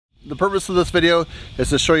The purpose of this video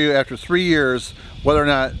is to show you after 3 years whether or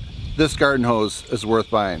not this garden hose is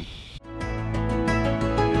worth buying.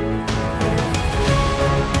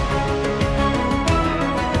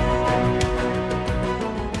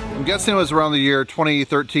 I'm guessing it was around the year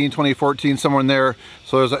 2013, 2014, somewhere in there.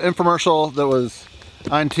 So there's an infomercial that was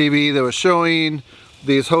on TV that was showing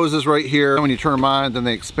these hoses right here. When you turn them on, then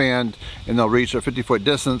they expand and they'll reach a 50-foot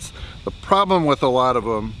distance. The problem with a lot of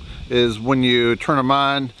them is when you turn them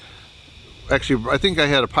on, actually I think I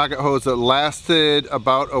had a pocket hose that lasted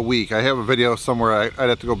about a week. I have a video somewhere, I'd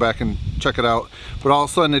have to go back and check it out. But all of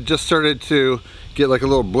a sudden it just started to get like a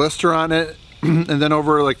little blister on it. And then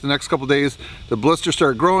over like the next couple days, the blister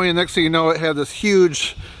started growing, and next thing you know, it had this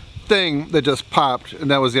huge thing that just popped,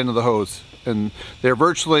 and that was the end of the hose. And they're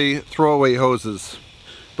virtually throwaway hoses.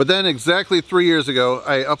 But then exactly 3 years ago,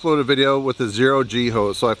 I uploaded a video with the Zero G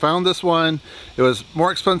hose. So I found this one. It was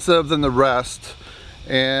more expensive than the rest,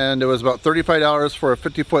 and it was about $35 for a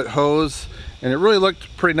 50-foot hose, and it really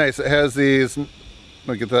looked pretty nice. It has these, let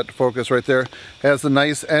me get that to focus right there. It has the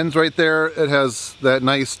nice ends right there. It has that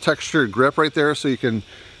nice textured grip right there, so you can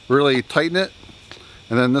really tighten it.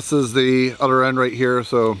 And then this is the other end right here,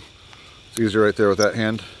 so it's easier right there with that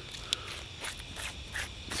hand.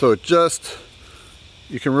 So it just,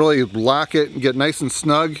 you can really lock it and get nice and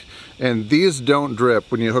snug, and these don't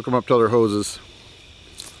drip when you hook them up to other hoses.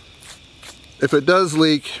 If it does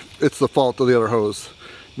leak, it's the fault of the other hose,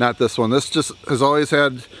 not this one. This just has always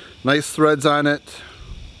had nice threads on it,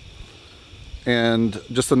 and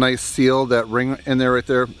just a nice seal, that ring in there right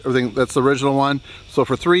there, everything, that's the original one. So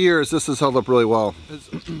for 3 years this has held up really well.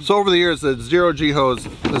 So over the years the Zero G hose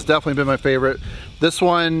has definitely been my favorite. This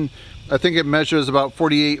one, I think it measures about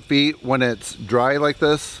 48 feet when it's dry like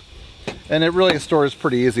this, and it really stores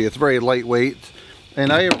pretty easy. It's very lightweight,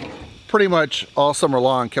 and I pretty much all summer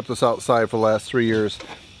long kept this outside for the last 3 years.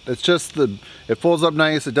 It's just it folds up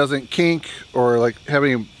nice, it doesn't kink or like have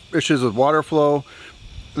any issues with water flow.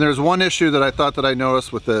 And there's one issue that I thought that I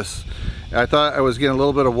noticed with this. I thought I was getting a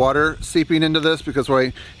little bit of water seeping into this, because when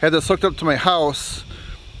I had this hooked up to my house,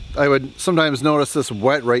 I would sometimes notice this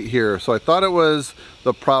wet right here. So I thought it was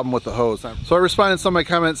the problem with the hose. So I responded to some of my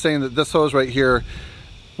comments saying that this hose right here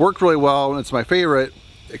worked really well and it's my favorite,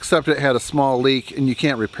 except it had a small leak and you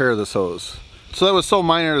can't repair this hose. So that was so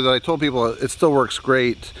minor that I told people it still works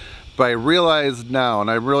great. But I realized now, and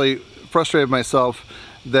I really frustrated myself,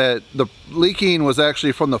 that the leaking was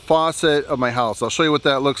actually from the faucet of my house. I'll show you what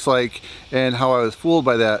that looks like and how I was fooled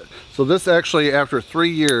by that. So this actually, after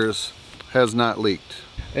 3 years, has not leaked.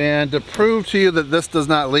 And to prove to you that this does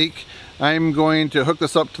not leak, I'm going to hook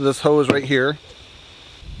this up to this hose right here.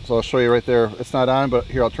 So I'll show you right there. It's not on, but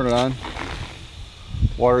here, I'll turn it on.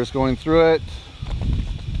 Water is going through it.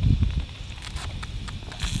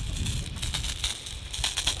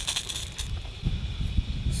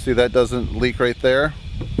 See, that doesn't leak right there.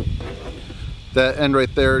 That end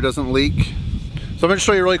right there doesn't leak. So I'm going to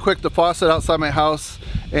show you really quick the faucet outside my house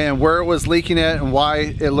and where it was leaking at and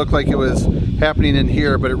why it looked like it was happening in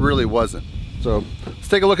here, but it really wasn't. So let's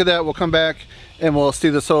take a look at that. We'll come back and we'll see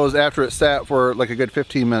this hose after it sat for like a good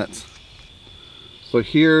 15 minutes. So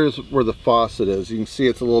here's where the faucet is. You can see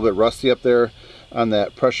it's a little bit rusty up there on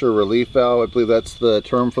that pressure relief valve. I believe that's the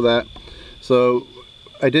term for that. So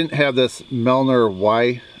I didn't have this Melner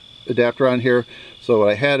Y adapter on here. So what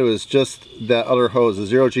I had was just that other hose, the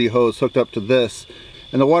Zero G hose, hooked up to this.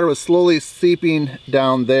 And the water was slowly seeping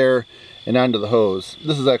down there and onto the hose.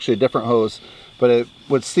 This is actually a different hose, but it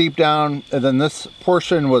would seep down, and then this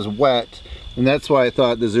portion was wet. And that's why I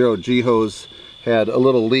thought the Zero G hose had a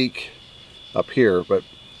little leak up here, but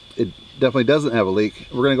it definitely doesn't have a leak.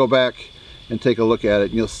 We're going to go back and take a look at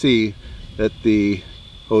it, and you'll see that the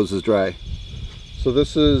hose is dry. So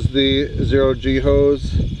this is the Zero G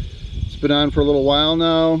hose. It's been on for a little while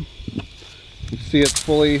now. You can see it's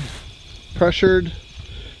fully pressured.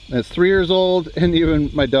 And it's 3 years old, and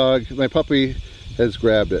even my dog, my puppy, has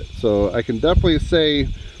grabbed it. So I can definitely say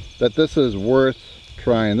that this is worth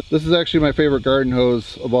trying. This is actually my favorite garden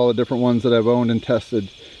hose of all the different ones that I've owned and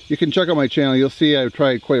tested. You can check out my channel, you'll see I've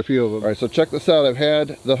tried quite a few of them. All right, so check this out. I've had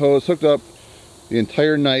the hose hooked up the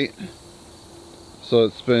entire night. So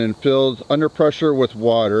it's been filled under pressure with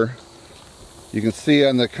water. You can see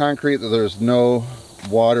on the concrete that there's no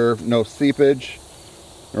water, no seepage.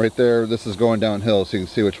 Right there, this is going downhill, so you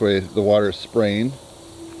can see which way the water is spraying.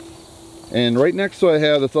 And right next to it I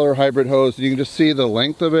have this other hybrid hose. You can just see the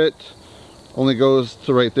length of it only goes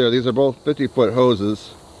to right there. These are both 50-foot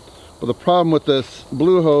hoses. But the problem with this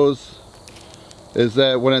blue hose is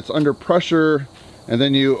that when it's under pressure and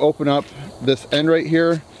then you open up this end right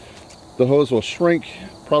here, the hose will shrink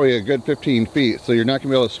probably a good 15 feet. So you're not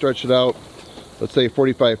gonna be able to stretch it out, let's say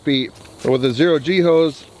 45 feet. But with the Zero G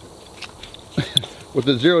hose, with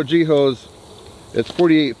the Zero G hose, it's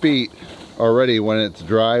 48 feet already when it's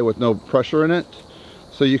dry with no pressure in it.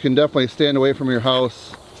 So you can definitely stand away from your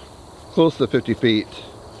house close to 50 feet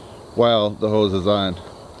while the hose is on.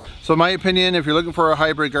 So in my opinion, if you're looking for a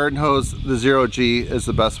hybrid garden hose, the Zero G is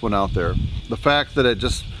the best one out there. The fact that it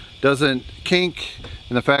just doesn't kink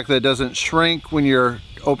and the fact that it doesn't shrink when you're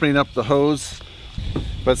opening up the hose,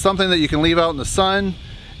 but something that you can leave out in the sun.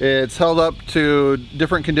 It's held up to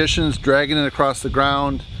different conditions, dragging it across the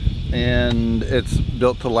ground, and it's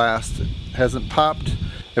built to last. It hasn't popped.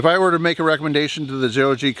 If I were to make a recommendation to the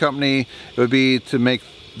Zero G company, it would be to make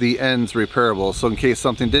the ends repairable. So in case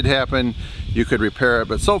something did happen, you could repair it.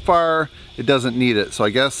 But so far, it doesn't need it. So I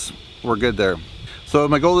guess we're good there. So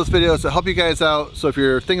my goal of this video is to help you guys out. So if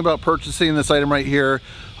you're thinking about purchasing this item right here,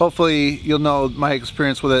 hopefully you'll know my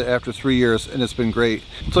experience with it after 3 years, and it's been great.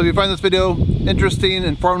 So if you find this video interesting,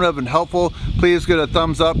 informative, and helpful, please give it a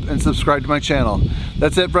thumbs up and subscribe to my channel.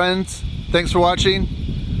 That's it, friends. Thanks for watching.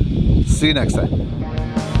 See you next time.